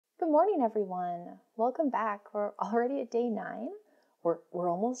morning, everyone. Welcome back. We're already at day 9. We're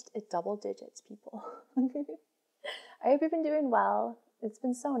almost at double digits, people. I hope you've been doing well. It's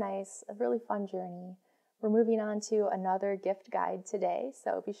been so nice, a really fun journey. We're moving on to another gift guide today,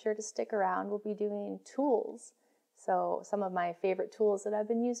 so be sure to stick around. We'll be doing tools. So some of my favorite tools that I've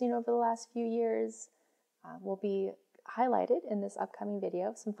been using over the last few years will be highlighted in this upcoming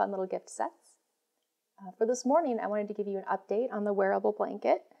video, some fun little gift sets. For this morning, I wanted to give you an update on the wearable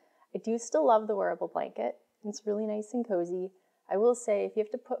blanket. I do still love the wearable blanket. It's really nice and cozy. I will say, if you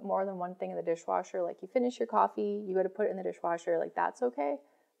have to put more than one thing in the dishwasher, like you finish your coffee, you got to put it in the dishwasher, like that's okay.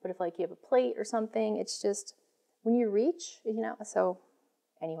 But if like you have a plate or something, it's just when you reach, so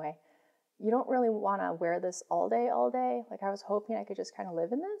anyway, you don't really want to wear this all day. Like I was hoping I could just kind of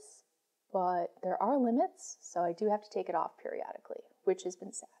live in this, but there are limits. So I do have to take it off periodically, which has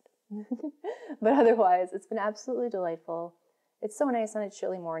been sad. But otherwise, it's been absolutely delightful. It's so nice on a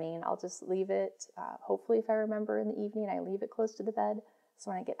chilly morning. I'll just leave it, hopefully if I remember in the evening, I leave it close to the bed.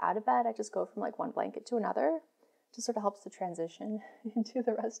 So when I get out of bed, I just go from like one blanket to another. It just sort of helps the transition into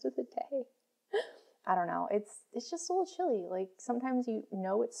the rest of the day. I don't know. It's just a little chilly. Like sometimes you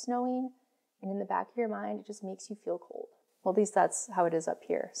know it's snowing and in the back of your mind, it just makes you feel cold. Well, at least that's how it is up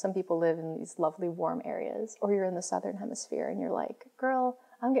here. Some people live in these lovely warm areas, or you're in the southern hemisphere and you're like, girl,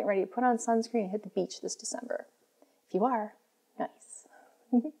 I'm getting ready to put on sunscreen and hit the beach this December. If you are, nice.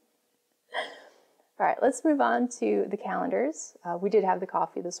 All right, let's move on to the calendars. We did have the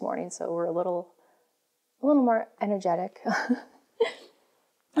coffee this morning, so we're a little more energetic.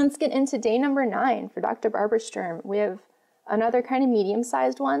 Let's get into day number 9 for Dr. Barbara Sturm. We have another kind of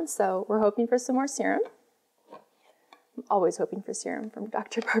medium-sized one, so we're hoping for some more serum. I'm always hoping for serum from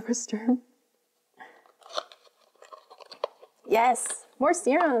Dr. Barbara Sturm. Yes, more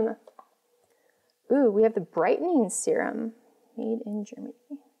serum. Ooh, we have the brightening serum made in Germany.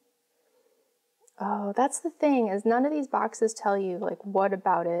 Oh, that's the thing, is none of these boxes tell you like what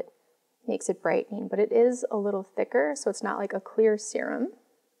about it makes it brightening, but it is a little thicker, so it's not like a clear serum.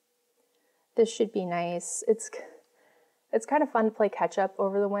 This should be nice. It's kind of fun to play catch up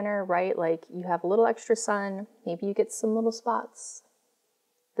over the winter, right? Like you have a little extra sun, maybe you get some little spots.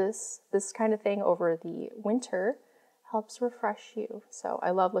 This kind of thing over the winter helps refresh you. So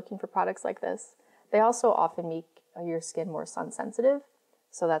I love looking for products like this. They also often make your skin more sun sensitive.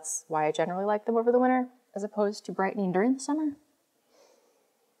 So that's why I generally like them over the winter as opposed to brightening during the summer.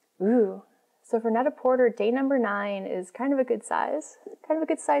 Ooh, so for Net-a-Porter, day number 9 is kind of a good size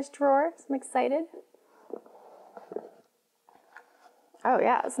drawer. So I'm excited. Oh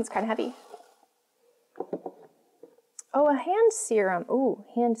yeah, this one's kind of heavy. Oh, a hand serum. Ooh,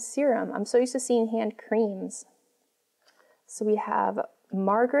 hand serum. I'm so used to seeing hand creams. So we have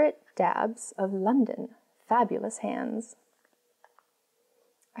Margaret Dabbs of London. Fabulous hands.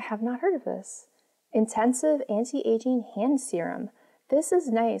 I have not heard of this. Intensive anti-aging hand serum. This is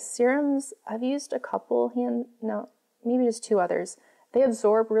nice. Serums, I've used a couple maybe just 2 others. They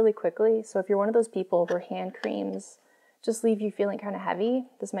absorb really quickly. So if you're one of those people where hand creams just leave you feeling kind of heavy,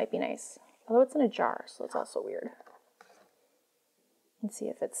 this might be nice. Although it's in a jar, so it's also weird. Let's see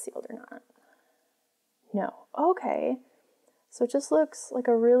if it's sealed or not. No. Okay. So it just looks like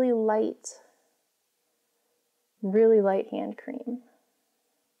a really light hand cream.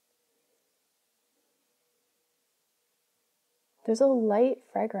 There's a light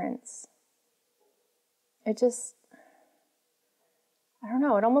fragrance. I don't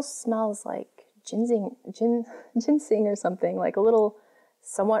know, it almost smells like ginseng or something, like a little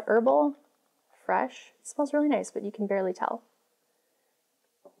somewhat herbal, fresh. It smells really nice, but you can barely tell.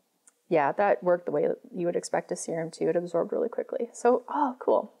 Yeah, that worked the way that you would expect a serum to. It absorbed really quickly. So, oh,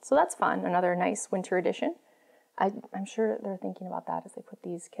 cool. So that's fun. Another nice winter edition. I'm sure they're thinking about that as they put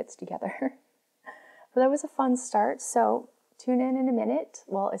these kits together. But that was a fun start. So tune in a minute.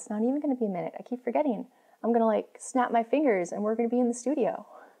 Well, it's not even going to be a minute. I keep forgetting. I'm going to like snap my fingers and we're going to be in the studio.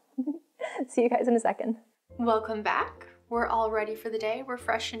 See you guys in a second. Welcome back. We're all ready for the day. We're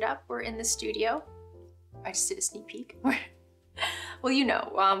freshened up. We're in the studio. I just did a sneak peek.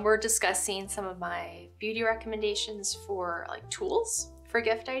 Well, we're discussing some of my beauty recommendations for like tools for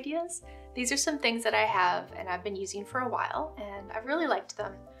gift ideas. These are some things that I have and I've been using for a while and I've really liked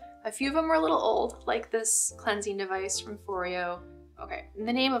them. A few of them are a little old, like this cleansing device from Foreo. Okay,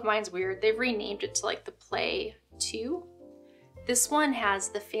 the name of mine's weird. They've renamed it to like the Play 2. This one has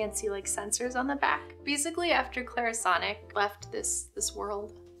the fancy like sensors on the back. Basically after Clarisonic left this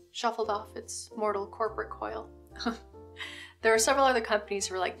world, shuffled off its mortal corporate coil. There were several other companies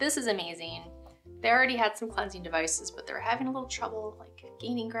who were like, this is amazing. They already had some cleansing devices, but they were having a little trouble like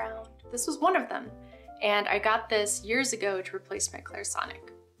gaining ground. This was one of them. And I got this years ago to replace my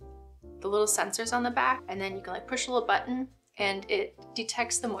Clarisonic. the little sensors on the back, and then you can like push a little button and it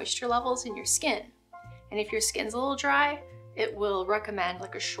detects the moisture levels in your skin. And if your skin's a little dry, it will recommend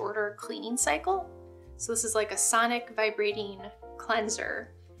like a shorter cleaning cycle. So this is like a sonic vibrating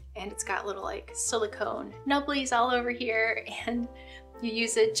cleanser, and it's got little like silicone nubblies all over here, and you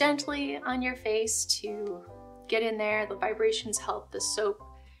use it gently on your face to get in there. The vibrations help the soap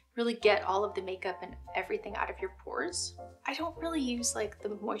really get all of the makeup and everything out of your pores. I don't really use like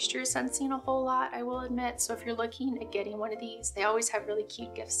the moisture sensing a whole lot, I will admit. So if you're looking at getting one of these, they always have really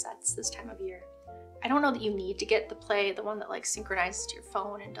cute gift sets this time of year. I don't know that you need to get the one that like synchronizes to your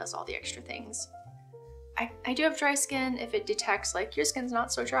phone and does all the extra things. I do have dry skin. If it detects like your skin's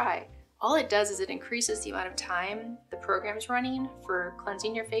not so dry, all it does is it increases the amount of time the program's running for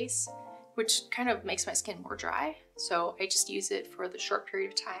cleansing your face, which kind of makes my skin more dry. So I just use it for the short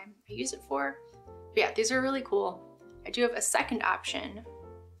period of time I use it for. But yeah, these are really cool. I do have a second option,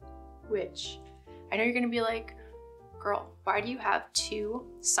 which I know you're gonna be like, girl, why do you have 2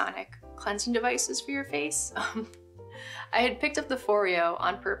 sonic cleansing devices for your face? I had picked up the Foreo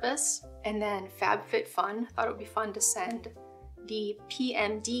on purpose, and then FabFitFun thought it would be fun to send the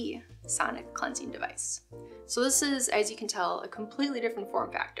PMD sonic cleansing device. So this is, as you can tell, a completely different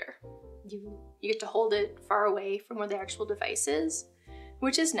form factor. You get to hold it far away from where the actual device is,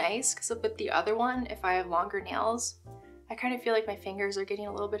 which is nice, because with the other one, if I have longer nails, I kind of feel like my fingers are getting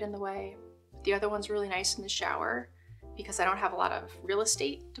a little bit in the way. The other one's really nice in the shower because I don't have a lot of real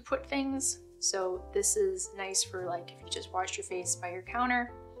estate to put things. So this is nice for like if you just washed your face by your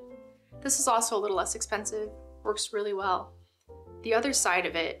counter. This is also a little less expensive, works really well. The other side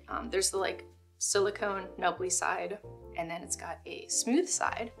of it, there's the like silicone nubbly side, and then it's got a smooth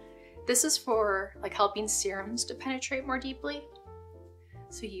side. This is for like helping serums to penetrate more deeply.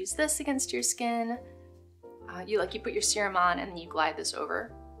 So you use this against your skin. You put your serum on and then you glide this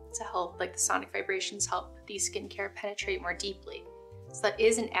over to help like the sonic vibrations help the skincare penetrate more deeply. So that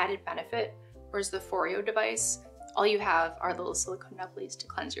is an added benefit, whereas the Foreo device, all you have are little silicone nubblies to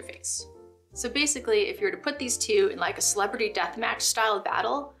cleanse your face. So basically, if you were to put these two in like a celebrity deathmatch style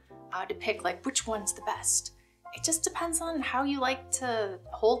battle, to pick like which one's the best, it just depends on how you like to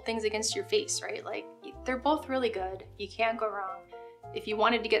hold things against your face, right? Like they're both really good. You can't go wrong. If you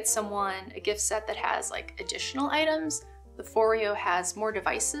wanted to get someone a gift set that has like additional items, the Foreo has more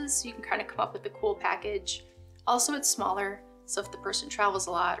devices, so you can kind of come up with a cool package. Also, it's smaller, so if the person travels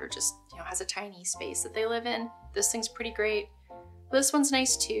a lot or just has a tiny space that they live in, this thing's pretty great. This one's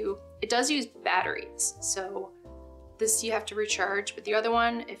nice too. It does use batteries, so this you have to recharge, but the other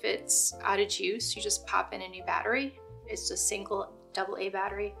one, if it's out of juice, you just pop in a new battery. It's a single AA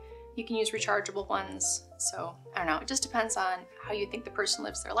battery. You can use rechargeable ones, so I don't know, it just depends on how you think the person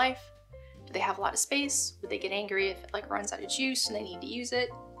lives their life. Do they have a lot of space? Would they get angry if it like runs out of juice and they need to use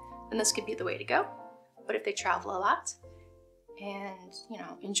it? Then this could be the way to go. But if they travel a lot and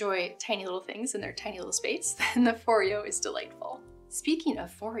enjoy tiny little things in their tiny little space, then the Foreo is delightful. Speaking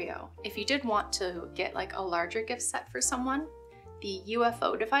of Foreo, if you did want to get like a larger gift set for someone, the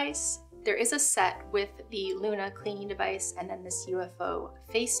UFO device, there is a set with the Luna cleaning device and then this UFO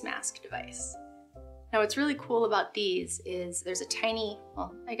face mask device. Now what's really cool about these is there's a tiny,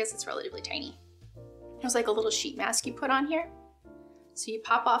 well, I guess it's relatively tiny. There's like a little sheet mask you put on here. So you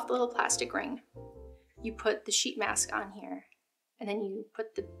pop off the little plastic ring, you put the sheet mask on here, and then you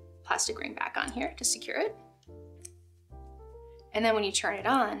put the plastic ring back on here to secure it. And then when you turn it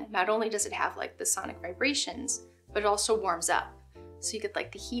on, not only does it have like the sonic vibrations, but it also warms up. So you get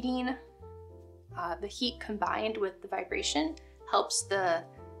like the heating, the heat combined with the vibration helps the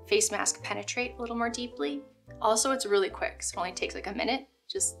face mask penetrate a little more deeply. Also, it's really quick, so it only takes like a minute.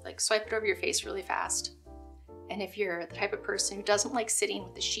 Just like swipe it over your face really fast. And if you're the type of person who doesn't like sitting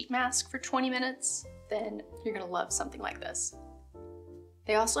with the sheet mask for 20 minutes, then you're gonna love something like this.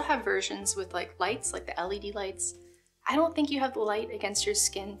 They also have versions with like lights, like the LED lights. I don't think you have the light against your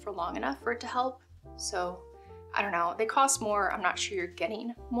skin for long enough for it to help. So I don't know, they cost more. I'm not sure you're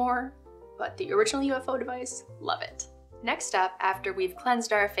getting more, but the original UFO device, love it. Next up, after we've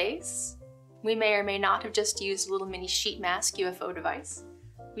cleansed our face, we may or may not have just used a little mini sheet mask UFO device.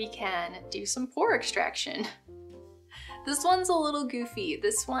 We can do some pore extraction. This one's a little goofy.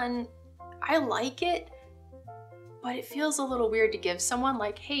 This one, I like it, but it feels a little weird to give someone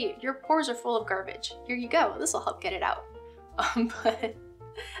like, hey, your pores are full of garbage. Here you go, this will help get it out. But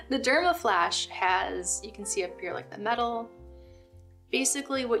the Dermaflash has, you can see up here like the metal.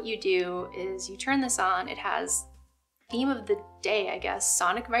 Basically what you do is you turn this on, it has theme of the day, I guess,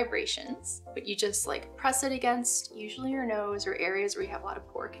 sonic vibrations, but you just like press it against usually your nose or areas where you have a lot of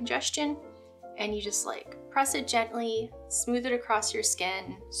pore congestion, and you just like press it gently, smooth it across your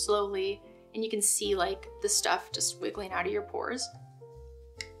skin slowly, and you can see like the stuff just wiggling out of your pores.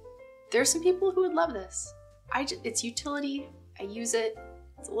 There's some people who would love this. It's utility, I use it,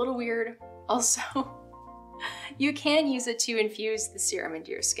 it's a little weird. Also, you can use it to infuse the serum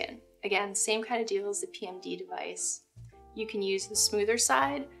into your skin. Again, same kind of deal as the PMD device. You can use the smoother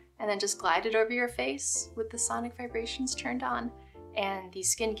side and then just glide it over your face with the sonic vibrations turned on, and the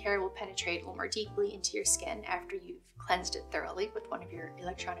skincare will penetrate a little more deeply into your skin after you've cleansed it thoroughly with one of your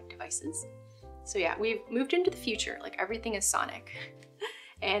electronic devices. So yeah, we've moved into the future, like everything is sonic.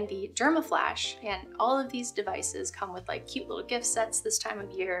 And the Dermaflash and all of these devices come with like cute little gift sets this time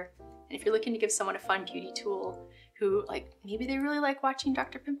of year. And if you're looking to give someone a fun beauty tool who like, maybe they really like watching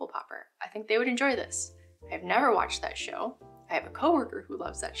Dr. Pimple Popper, I think they would enjoy this. I've never watched that show. I have a coworker who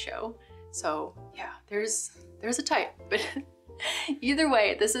loves that show. So yeah, there's a type, but either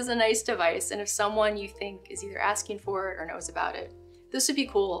way, this is a nice device. And if someone you think is either asking for it or knows about it, this would be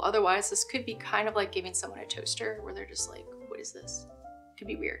cool. Otherwise, this could be kind of like giving someone a toaster where they're just like, what is this? It could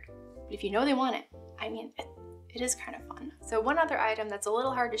be weird. But if you know they want it, I mean, it is kind of fun. So one other item that's a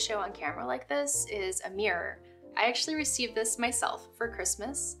little hard to show on camera like this is a mirror. I actually received this myself for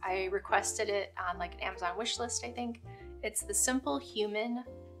Christmas. I requested it on like an Amazon wish list, I think. It's the Simple Human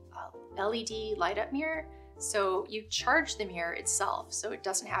LED light up mirror. So you charge the mirror itself, so it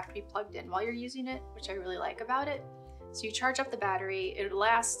doesn't have to be plugged in while you're using it, which I really like about it. So you charge up the battery, it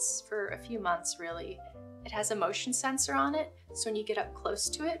lasts for a few months really. It has a motion sensor on it, so when you get up close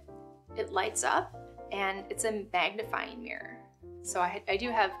to it, it lights up, and it's a magnifying mirror. So I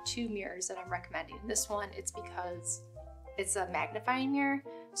do have two mirrors that I'm recommending. This one, it's because it's a magnifying mirror,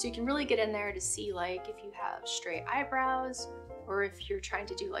 so you can really get in there to see like if you have straight eyebrows, or if you're trying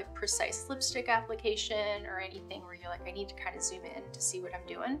to do like precise lipstick application or anything where you're like, I need to kind of zoom in to see what I'm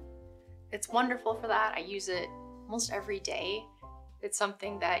doing. It's wonderful for that. I use it almost every day. It's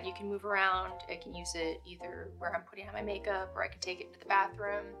something that you can move around. I can use it either where I'm putting on my makeup, or I can take it to the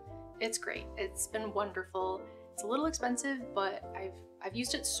bathroom. It's great. It's been wonderful. It's a little expensive, but I've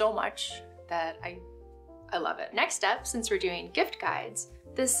used it so much that I love it. Next up, since we're doing gift guides,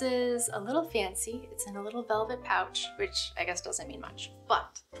 this is a little fancy. It's in a little velvet pouch, which I guess doesn't mean much,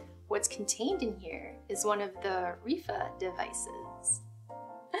 but what's contained in here is one of the ReFa devices.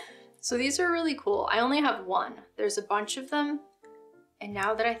 So these are really cool. I only have one. There's a bunch of them, and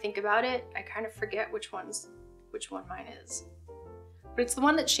now that I think about it, I kind of forget which one mine is. But it's the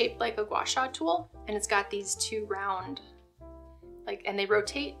one that's shaped like a gua sha tool, and it's got these two round, like, and they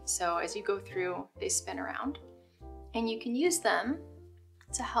rotate, so as you go through, they spin around. And you can use them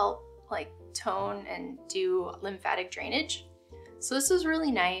to help like tone and do lymphatic drainage. So this is really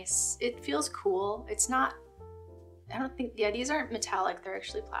nice. It feels cool. It's not, I don't think, yeah, these aren't metallic, they're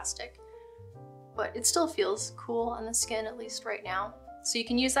actually plastic, but it still feels cool on the skin, at least right now. So you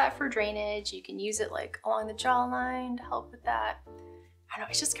can use that for drainage. You can use it like along the jawline to help with that. I don't know,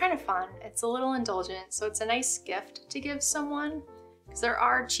 it's just kind of fun. It's a little indulgent, so it's a nice gift to give someone, because there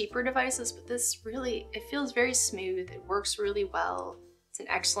are cheaper devices, but this really, it feels very smooth. It works really well. It's an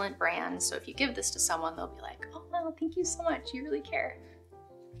excellent brand, so if you give this to someone, they'll be like, oh wow, thank you so much, you really care.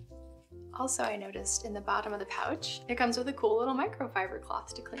 Also, I noticed in the bottom of the pouch, it comes with a cool little microfiber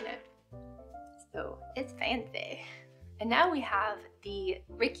cloth to clean it. So it's fancy. And now we have the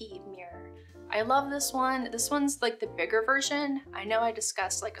Ricky mirror. I love this one. This one's like the bigger version. I know I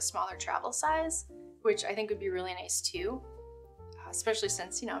discussed like a smaller travel size, which I think would be really nice too, especially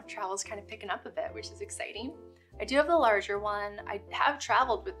since, you know, travel's kind of picking up a bit, which is exciting. I do have the larger one. I have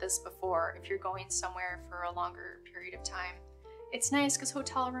traveled with this before if you're going somewhere for a longer period of time. It's nice because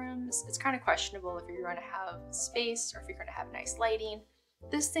hotel rooms, it's kind of questionable if you're going to have space or if you're going to have nice lighting.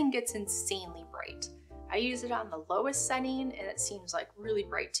 This thing gets insanely bright. I use it on the lowest setting and it seems like really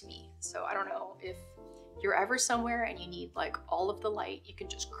bright to me. So I don't know if you're ever somewhere and you need like all of the light, you can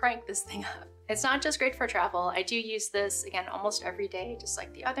just crank this thing up. It's not just great for travel. I do use this again almost every day, just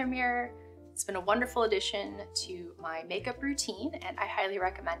like the other mirror. It's been a wonderful addition to my makeup routine and I highly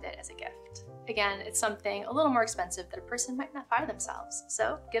recommend it as a gift. Again, it's something a little more expensive that a person might not buy themselves,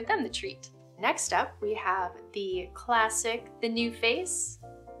 so give them the treat. Next up, we have the classic, the NuFace.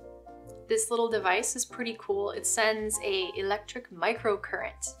 This little device is pretty cool. It sends a electric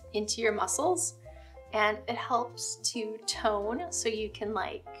microcurrent into your muscles and it helps to tone so you can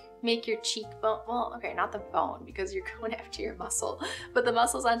like make your cheekbone, well, okay, not the bone because you're going after your muscle, but the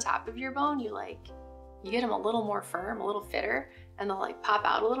muscles on top of your bone, you get them a little more firm, a little fitter, and they'll like pop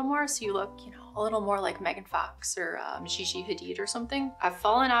out a little more so you look, you know, a little more like Megan Fox or Gigi Hadid or something. I've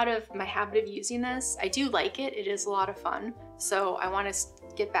fallen out of my habit of using this. I do like it. It is a lot of fun. So I want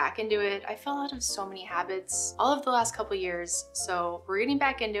to get back into it. I fell out of so many habits all of the last couple years, so we're getting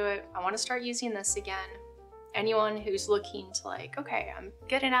back into it. I want to start using this again. Anyone who's looking to like, okay, I'm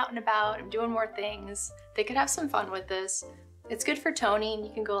getting out and about, I'm doing more things, they could have some fun with this. It's good for toning.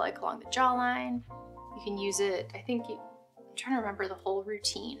 You can go like along the jawline. You can use it, I'm trying to remember the whole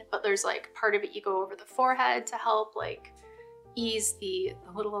routine, but there's like part of it you go over the forehead to help like ease the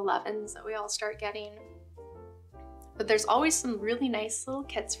little 11s that we all start getting. But there's always some really nice little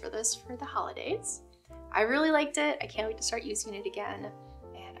kits for this for the holidays. I really liked it. I can't wait to start using it again.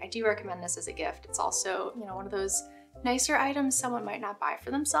 And I do recommend this as a gift. It's also, you know, one of those nicer items someone might not buy for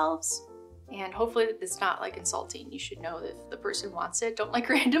themselves. And hopefully it's not like insulting. You should know that if the person wants it, don't like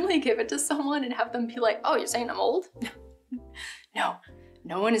randomly give it to someone and have them be like, oh, you're saying I'm old? No,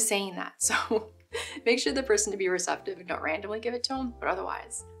 no one is saying that. So make sure the person to be receptive and don't randomly give it to them, but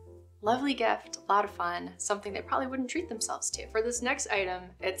otherwise, lovely gift, a lot of fun, something they probably wouldn't treat themselves to. For this next item,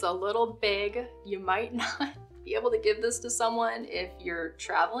 it's a little big. You might not be able to give this to someone if you're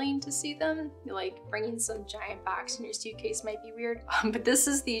traveling to see them. Like bringing some giant box in your suitcase might be weird. But this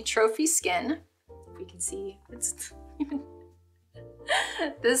is the Trophy Skin. If we can see, it's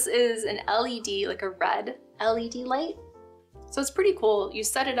this is an LED, like a red LED light. So it's pretty cool. You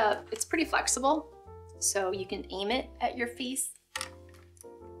set it up, it's pretty flexible. So you can aim it at your face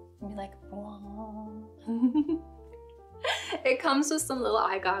and be like, it comes with some little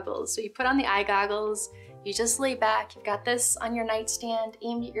eye goggles. So you put on the eye goggles, you just lay back, you've got this on your nightstand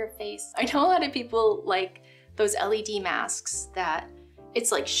aimed at your face. I know a lot of people like those LED masks that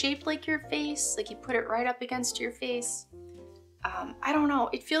it's like shaped like your face, like you put it right up against your face. I don't know,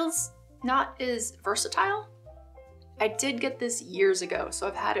 it feels not as versatile. I did get this years ago, so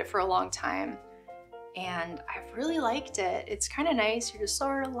I've had it for a long time and I've really liked it. It's kind of nice. You're just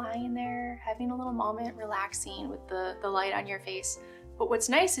sort of lying there, having a little moment, relaxing with the light on your face. But what's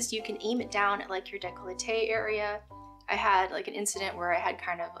nice is you can aim it down at like your décolleté area. I had like an incident where I had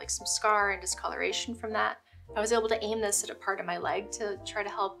kind of like some scar and discoloration from that. I was able to aim this at a part of my leg to try to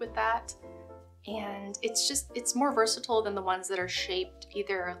help with that. And it's more versatile than the ones that are shaped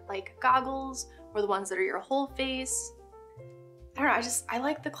either like goggles or the ones that are your whole face. I don't know, I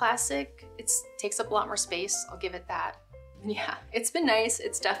like the classic. It takes up a lot more space, I'll give it that. Yeah, it's been nice.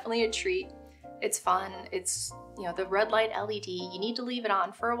 It's definitely a treat. It's fun. It's, you know, the red light LED, you need to leave it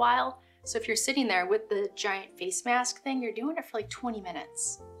on for a while. So if you're sitting there with the giant face mask thing, you're doing it for like 20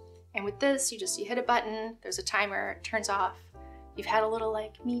 minutes. And with this, you hit a button, there's a timer, it turns off. You've had a little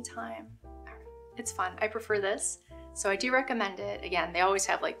like me time. It's fun, I prefer this. So I do recommend it. Again, they always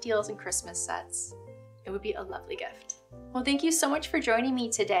have like deals and Christmas sets. It would be a lovely gift. Well, thank you so much for joining me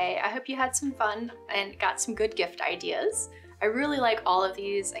today. I hope you had some fun and got some good gift ideas. I really like all of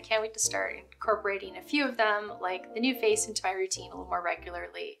these. I can't wait to start incorporating a few of them, like the NuFace, into my routine a little more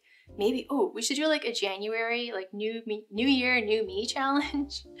regularly. Maybe, oh, we should do like a January, like new year, new me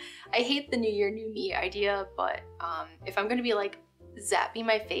challenge. I hate the new year, new me idea, but if I'm gonna be like zapping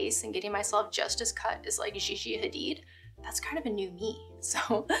my face and getting myself just as cut as like Gigi Hadid, that's kind of a new me.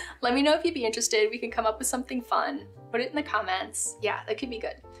 So let me know if you'd be interested. We can come up with something fun. Put it in the comments. Yeah, that could be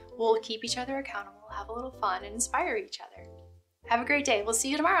good. We'll keep each other accountable, have a little fun, and inspire each other. Have a great day. We'll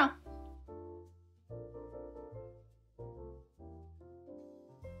see you tomorrow.